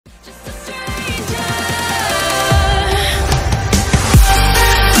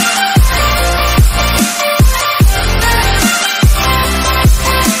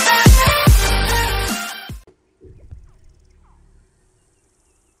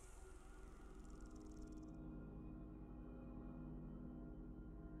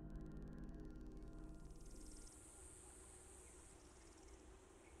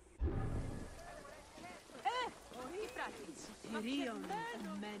Rion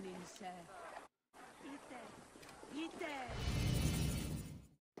Meninse. Ite.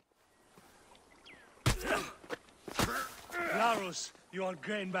 Larus, you old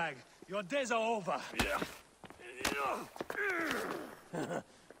grain bag. Your days are over.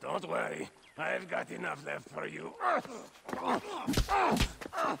 Don't worry. I've got enough left for you.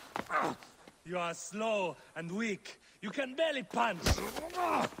 You are slow and weak. You can barely punch.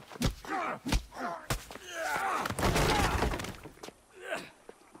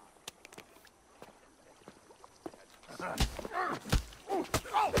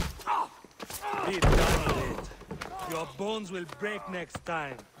 Be done with it. Your bones will break next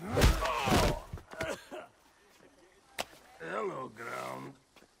time. Hello, ground.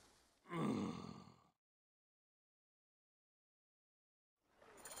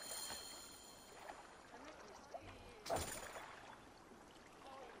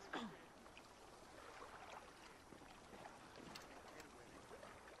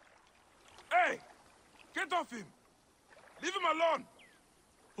 Hey! Get off him! Leave him alone!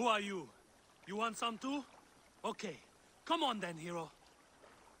 Who are you? You want some too? Okay. Come on then, hero.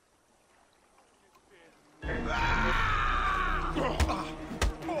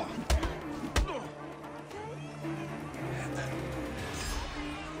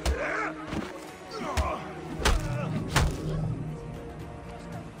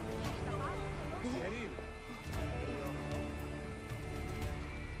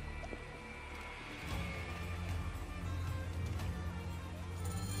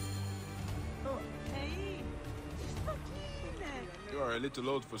 You are a little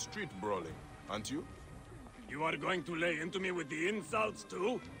old for street brawling, aren't you? You are going to lay into me with the insults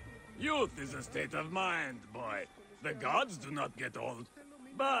too? Youth is a state of mind, boy. The gods do not get old.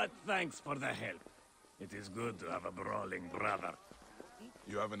 But thanks for the help. It is good to have a brawling brother.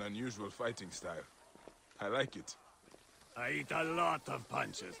 You have an unusual fighting style. I like it. I eat a lot of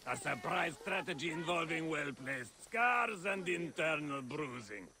punches. A surprise strategy involving well-placed scars and internal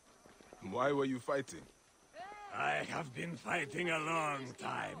bruising. Why were you fighting? I have been fighting a long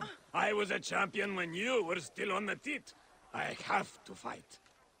time. I was a champion when you were still on the tit. I have to fight.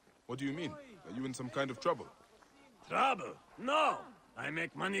 What do you mean? Are you in some kind of trouble? Trouble? No! I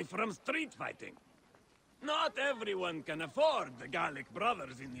make money from street fighting. Not everyone can afford the Gallic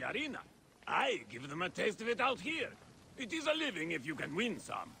brothers in the arena. I give them a taste of it out here. It is a living if you can win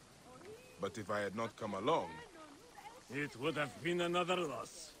some. But if I had not come along... It would have been another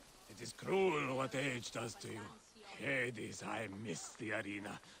loss. It is cruel what age does to you. Hades, I miss the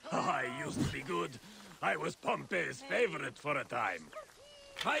arena. I used to be good. I was Pompey's favorite for a time.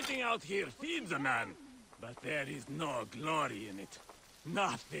 Fighting out here feeds a man, but there is no glory in it.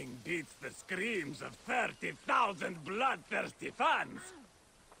 Nothing beats the screams of 30,000 bloodthirsty fans.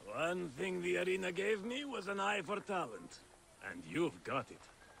 One thing the arena gave me was an eye for talent. And you've got it.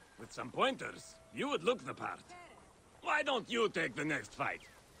 With some pointers, you would look the part. Why don't you take the next fight?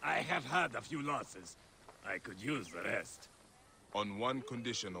 I have had a few losses. I could use the rest. On one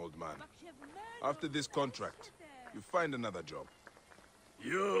condition, old man. After this contract, you find another job.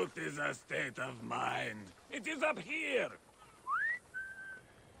 Youth is a state of mind. It is up here.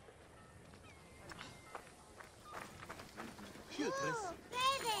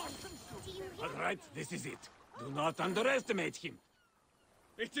 All right, this is it. Do not underestimate him.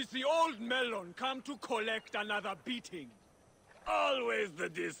 It is the old melon come to collect another beating. Always the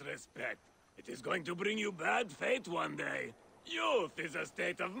disrespect. It is going to bring you bad fate one day. Youth is a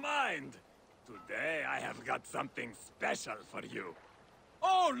state of mind. Today I have got something special for you.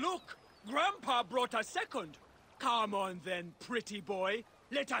 Oh, look! Grandpa brought a second. Come on then, pretty boy.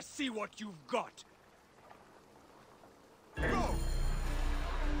 Let us see what you've got. Go!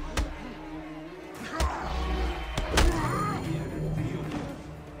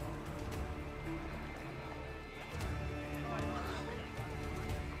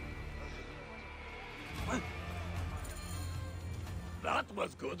 That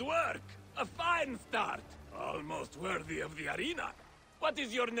was good work. A fine start. Almost worthy of the arena. What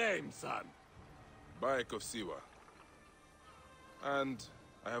is your name, son? Bayek of Siwa. And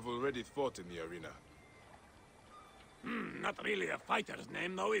I have already fought in the arena. Not really a fighter's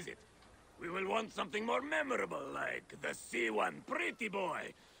name, though, is it? We will want something more memorable, like the C1 Pretty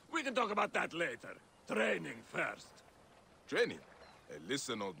Boy. We can talk about that later. Training first. Training? Hey,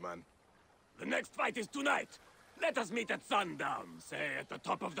 listen, old man. The next fight is tonight. Let us meet at sundown, say at the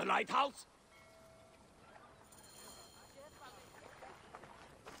top of the lighthouse.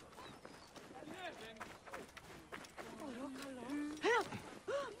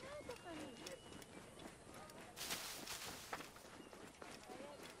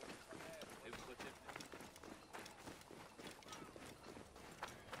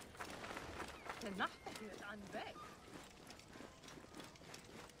 تنحت عن بك.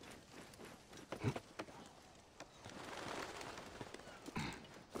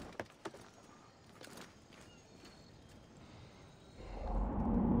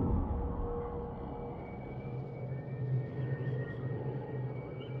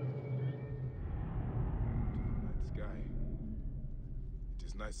 Night sky. It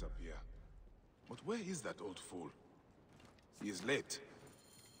is nice up here. But where is that old fool? He is late.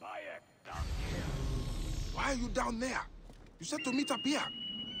 Bayek, down here. Why are you down there? You said to meet up here.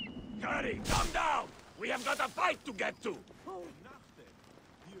 Curry, come down! We have got a fight to get to!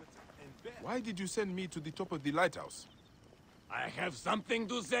 Why did you send me to the top of the lighthouse? I have something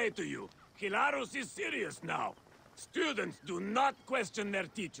to say to you. Hilarus is serious now. Students do not question their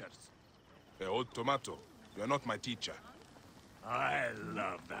teachers. Hey, old tomato, you are not my teacher. I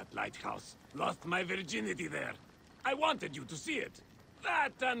love that lighthouse. Lost my virginity there. I wanted you to see it.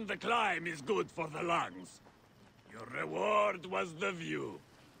 That and the climb is good for the lungs. Your reward was the view.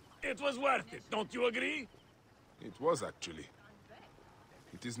 It was worth it, don't you agree? It was actually.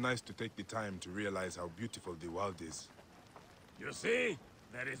 It is nice to take the time to realize how beautiful the world is. You see?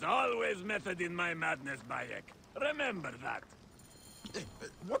 There is always method in my madness, Bayek. Remember that. Hey,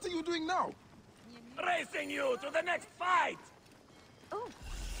 what are you doing now? Racing you to the next fight! Oh,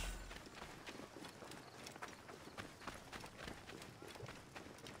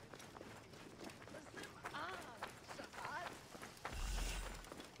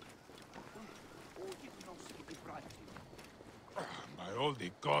 By all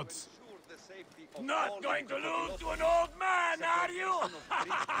the gods. Not going to lose to an old man, are you?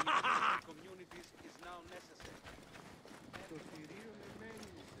 Communities is now necessary.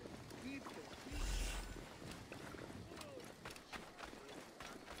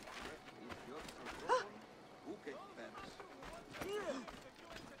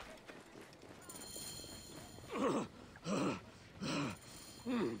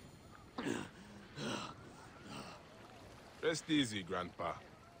 Rest easy, Grandpa.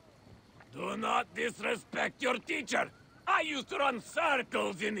 Do not disrespect your teacher. I used to run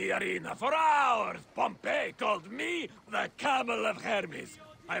circles in the arena for hours. Pompey called me the Camel of Hermes.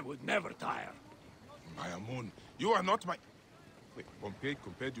 I would never tire. Mayamun, you are not my... Wait, Pompey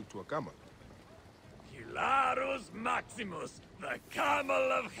compared you to a camel. Hilarus Maximus, the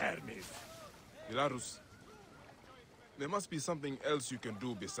Camel of Hermes. Hilarus, there must be something else you can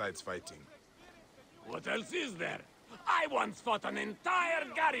do besides fighting. What else is there? I once fought an entire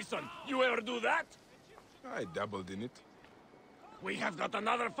garrison. You ever do that? I dabbled in it. We have got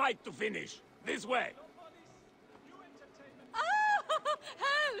another fight to finish. This way.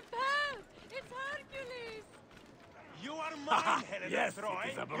 help! Help! It's Hercules! You are mine, Helena Yes, Troy.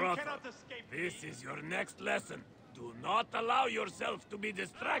 it is a You brothel. cannot escape This me. is your next lesson. Do not allow yourself to be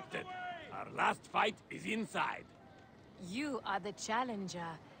distracted. Our last fight is inside. You are the challenger.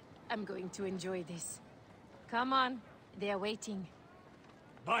 I'm going to enjoy this. Come on, they are waiting.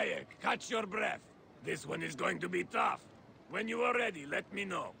 Bayek, catch your breath. This one is going to be tough. When you are ready, let me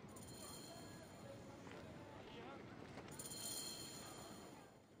know.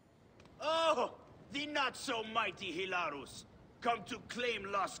 Oh, the not-so-mighty Hilarus, come to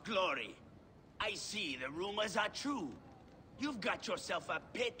claim lost glory. I see the rumors are true. You've got yourself a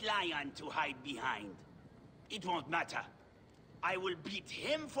pet lion to hide behind. It won't matter. I will beat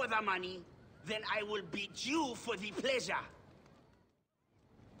him for the money, then I will beat you for the pleasure.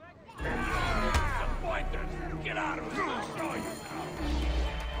 Some pointers. Hilarus will show you now.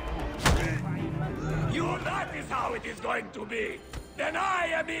 You, that is how it is going to be. Then I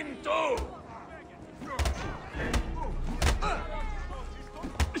am in too.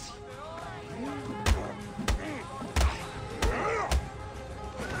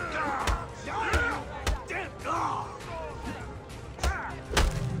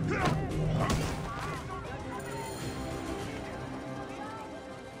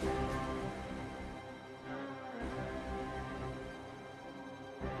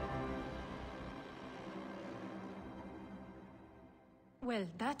 Well,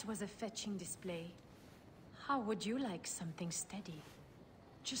 that was a fetching display. How would you like something steady?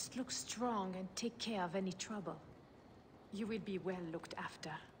 Just look strong and take care of any trouble. You will be well looked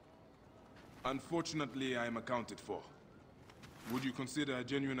after. Unfortunately, I am accounted for. Would you consider a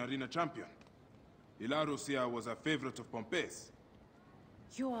genuine arena champion? Hilarus here was a favorite of Pompey's.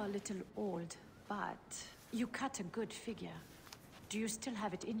 You are a little old, but you cut a good figure. Do you still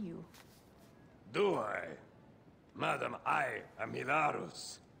have it in you? Do I? Madam, I am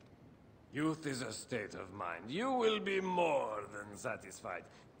Hilarus. Youth is a state of mind. You will be more than satisfied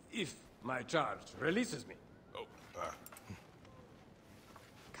if my charge releases me. Oh,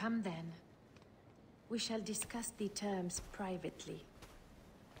 Come then. We shall discuss the terms privately.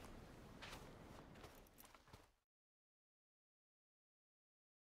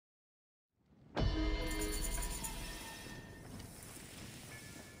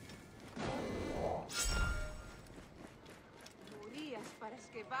 Μουρίας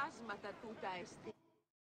παρασκευάσματα τούτα εστί.